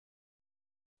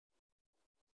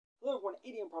Hello everyone,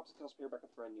 ATMProps&Cosplay back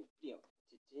with a brand new video.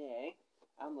 Today,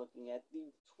 I'm looking at the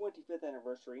 25th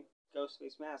anniversary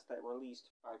Ghostface mask that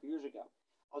released 5 years ago.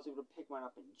 I was able to pick mine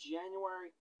up in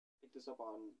January, picked this up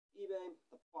on eBay.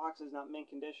 The box is not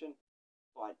mint condition,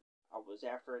 but I was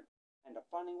after it. Ended up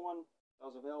finding one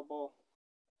that was available.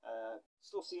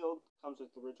 Still sealed, comes with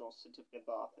the original certificate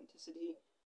of authenticity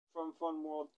from Fun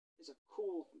World. It's a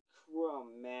cool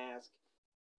chrome mask,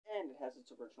 and it has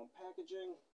its original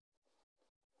packaging.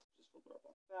 Just flip it up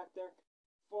on the back there.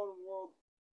 Fun World,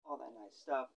 all that nice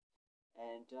stuff.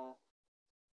 And it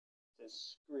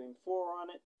says Scream 4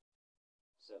 on it.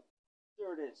 So,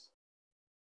 there it is.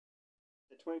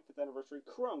 The 25th anniversary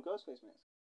Chrome Ghostface mask.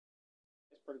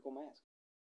 It's a pretty cool mask.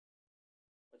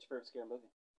 What's your favorite scary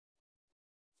movie?